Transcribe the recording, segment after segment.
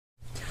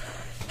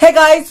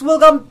Hey guys,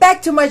 welcome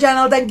back to my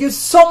channel. Thank you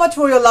so much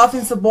for your love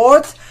and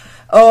support.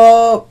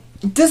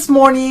 This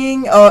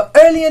morning,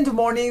 early in the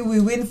morning,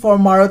 we went for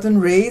marathon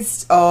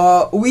race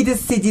with the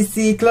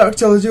CTC,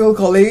 Theological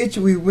College.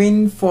 We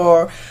went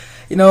for,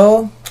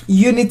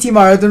 Unity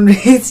marathon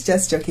race.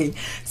 Just joking.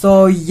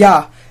 So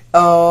yeah,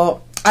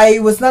 I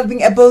was not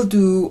being able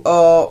to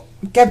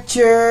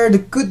capture the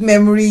good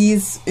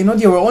memories.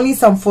 There were only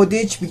some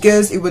footage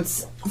because it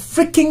was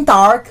freaking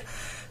dark.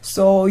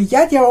 So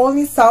yeah, there are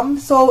only some,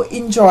 so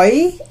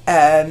enjoy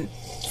and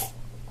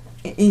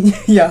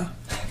yeah.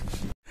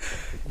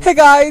 Hey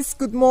guys,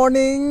 good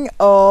morning.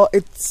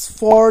 It's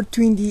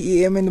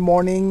 4:20 AM in the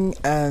morning,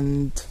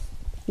 and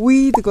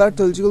we, the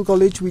Theological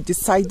College, we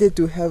decided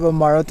to have a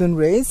marathon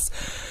race.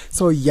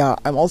 So yeah,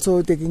 I'm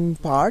also taking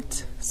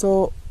part.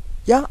 So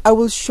yeah, I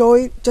will show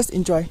it. Just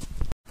enjoy.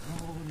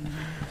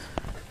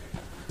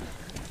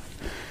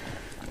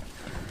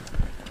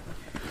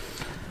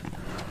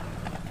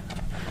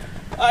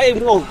 Hi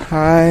bro.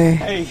 Hi.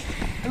 Hey.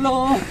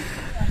 Hello.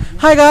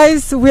 Hi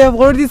guys, we have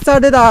already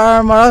started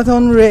our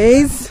marathon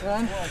race.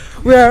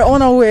 We are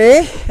on our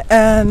way,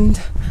 and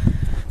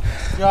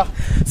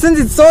since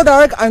it's so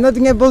dark, I'm not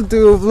being able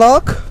to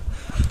vlog.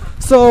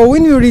 So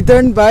when we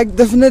return back,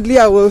 definitely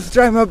I will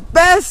try my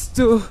best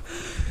to,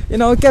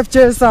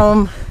 capture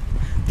some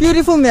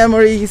beautiful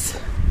memories.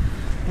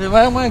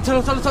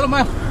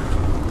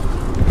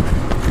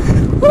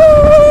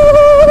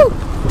 Woo!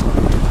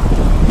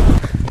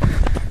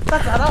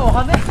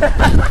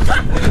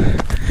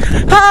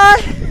 Hi!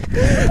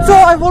 So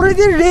I've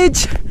already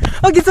reached.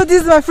 Okay, so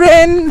this is my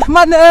friend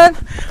Manan,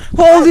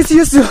 who always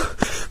used to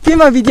be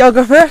my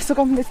videographer. So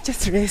come, let's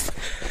just race.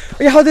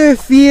 Okay, how do you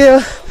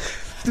feel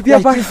to be a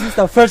part? This is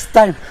the first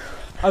time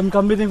I'm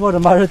competing for the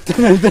marathon.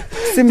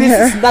 Same This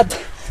here. is not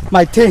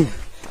my thing.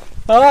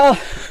 Oh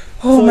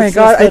so my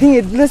god, I think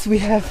at least we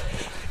have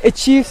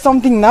achieved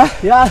something now.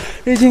 Yeah.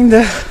 Reaching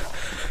the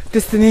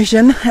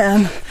destination,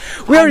 and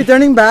we are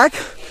returning back.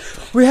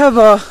 We have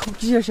a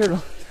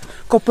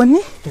token.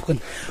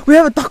 We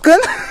have a token.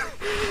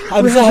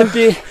 I'm so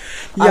happy.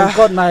 Yeah. I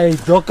got my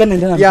token and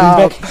then I'm Yeah.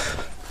 going back.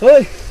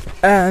 Hey.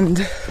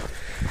 And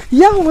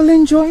yeah, we'll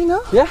enjoy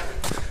now. Yeah.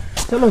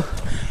 Hello.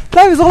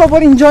 Life is all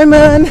about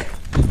enjoyment.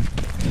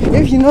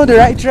 If you know the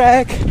right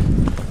track.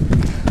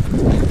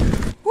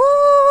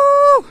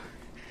 Woo!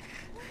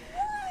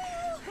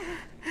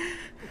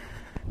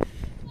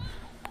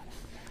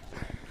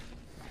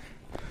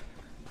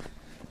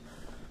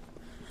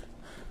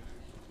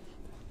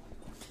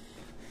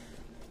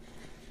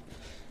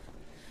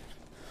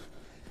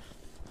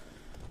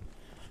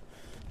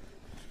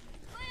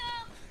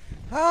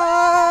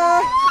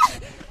 Hi!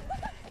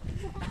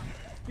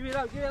 Give it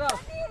up, give it up.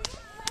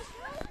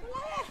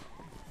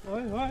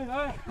 Oi, oi,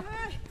 oi.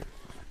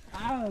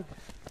 Ah,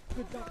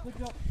 good job, good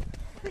job.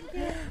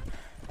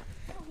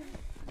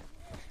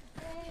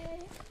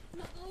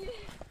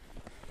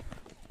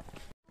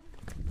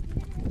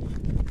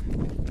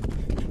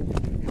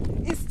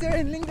 Easter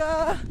in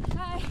Linga.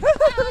 Hi.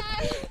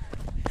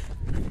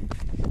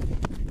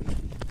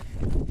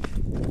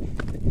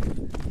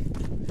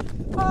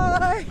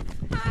 Hi.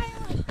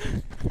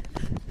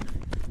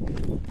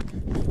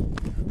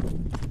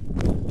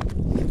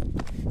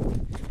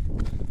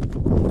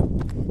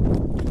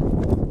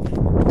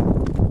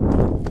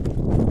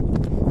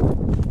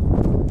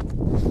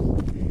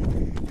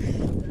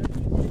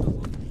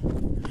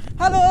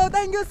 Hello,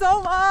 thank you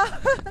so much.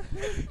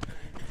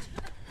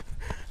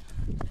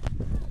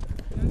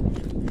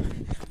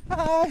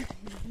 Hi.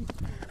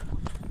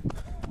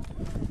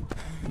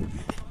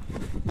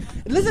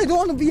 At least I don't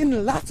want to be in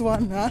the last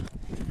one, huh?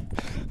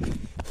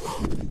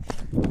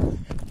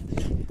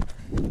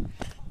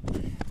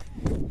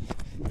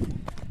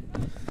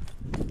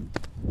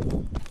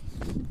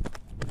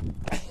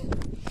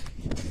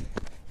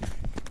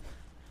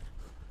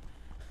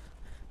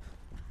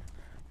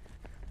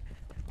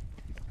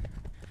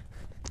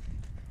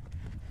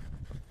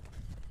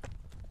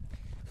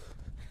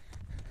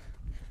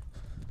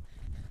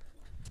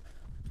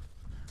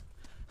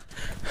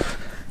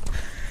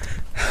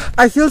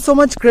 I feel so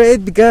much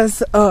great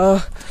because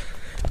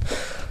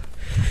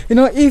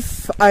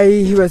if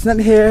I was not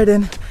here,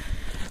 then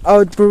I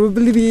would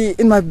probably be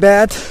in my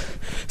bed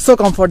so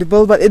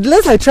comfortable. But at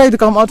least I try to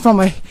come out from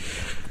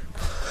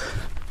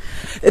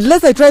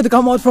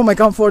my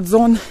comfort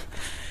zone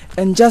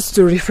and just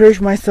to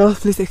refresh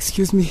myself. Please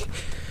excuse me.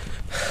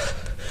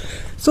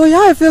 So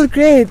yeah, I feel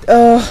great.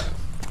 Yeah.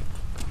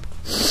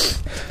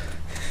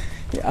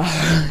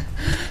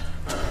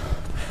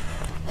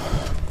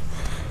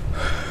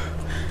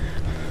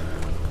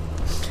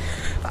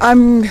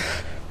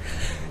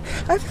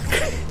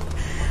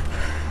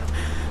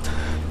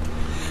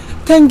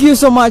 Thank you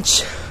so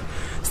much,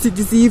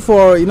 CTC,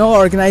 for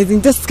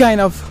organizing this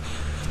kind of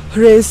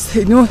race.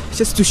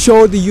 Just to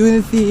show the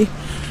unity.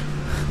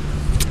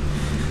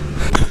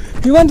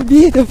 You want to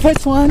be the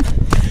first one.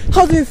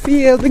 How do you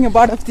feel being a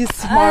part of this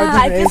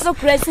marathon race? I feel so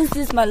great since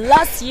this is my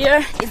last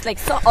year. It's like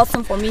so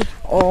awesome for me.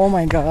 Oh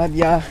my god,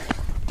 yeah.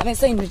 I'm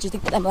so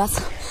energetic that I'm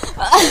lost.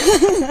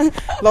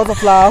 Lots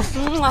of love.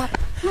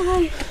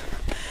 Hi.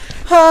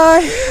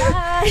 Hi.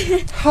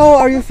 Hi. How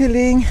are you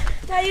feeling?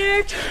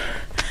 Tired.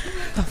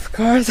 Of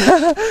course.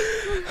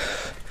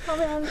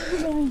 Come on.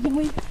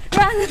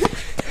 Run.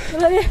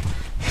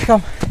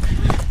 Come.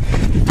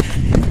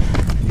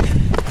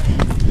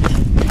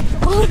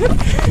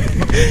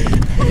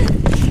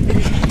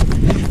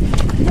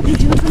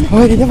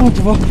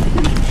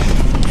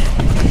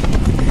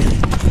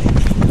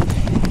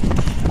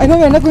 I know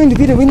we're not going to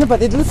be the winner,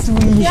 but at least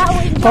we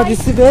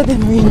participated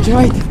and we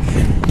enjoyed.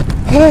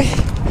 Hey.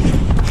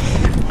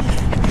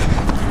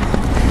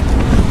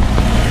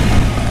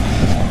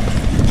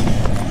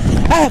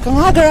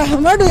 Kangagara,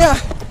 Mardu ya.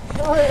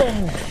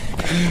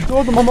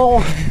 Todo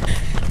mama.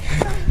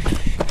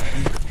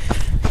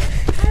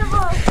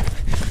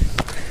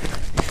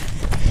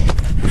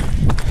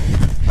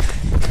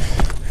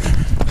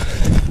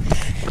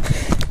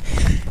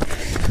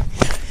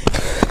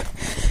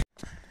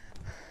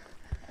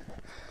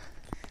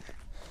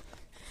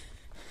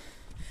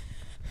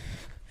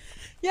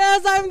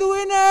 Yes, I'm the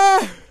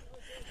winner!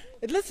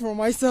 At least for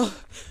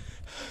myself.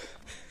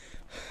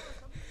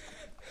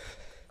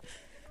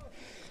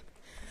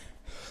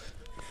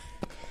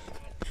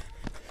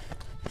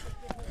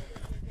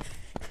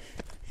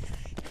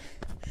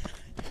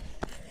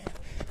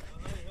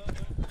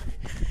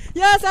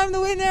 Yes, I'm the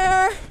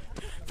winner!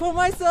 For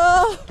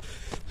myself!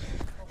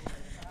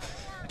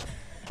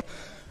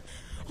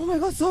 Oh my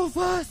god, so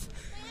fast!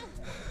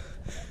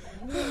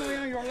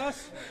 No, you're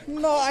last.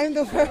 No, I'm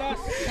the first.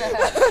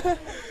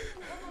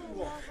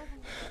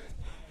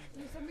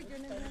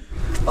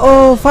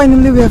 Oh,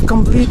 finally we have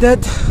completed.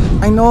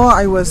 I know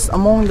I was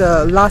among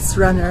the last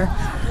runner,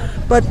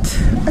 but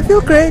I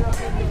feel great.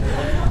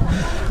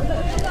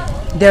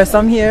 There are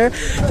some here,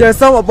 there are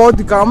some about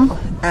to come,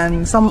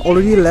 and some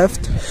already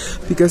left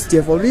because they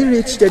have already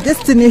reached their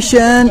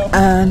destination.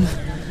 And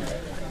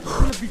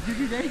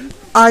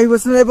I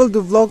wasn't able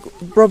to vlog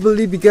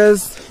properly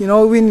because, you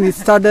know, when we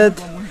started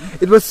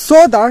it was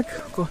so dark.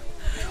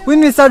 When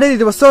we started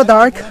it was so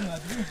dark,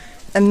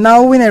 and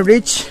now when I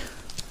reached,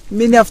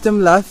 many of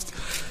them left.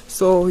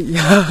 So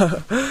yeah,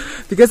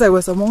 because I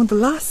was among the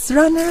last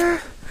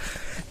runner,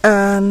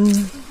 and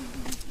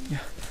yeah.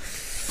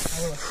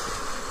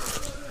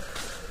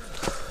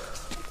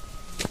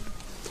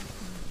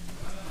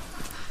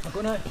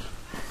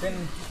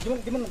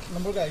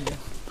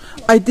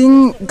 I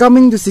think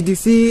coming to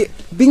CDC,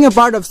 being a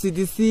part of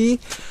CDC,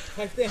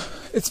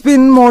 it's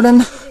been more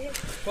than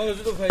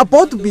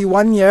about to be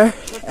 1 year,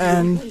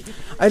 and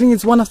I think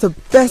it's one of the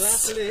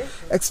best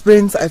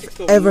experience I've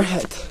ever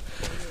had.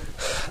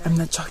 I'm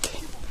not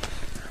joking.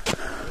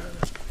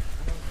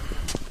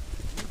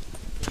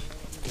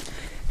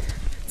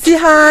 Say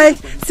hi!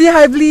 Say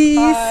hi, please!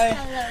 Hi.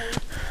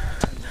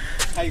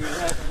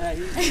 Hello. Hi.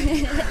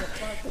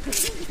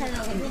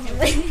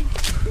 Hello.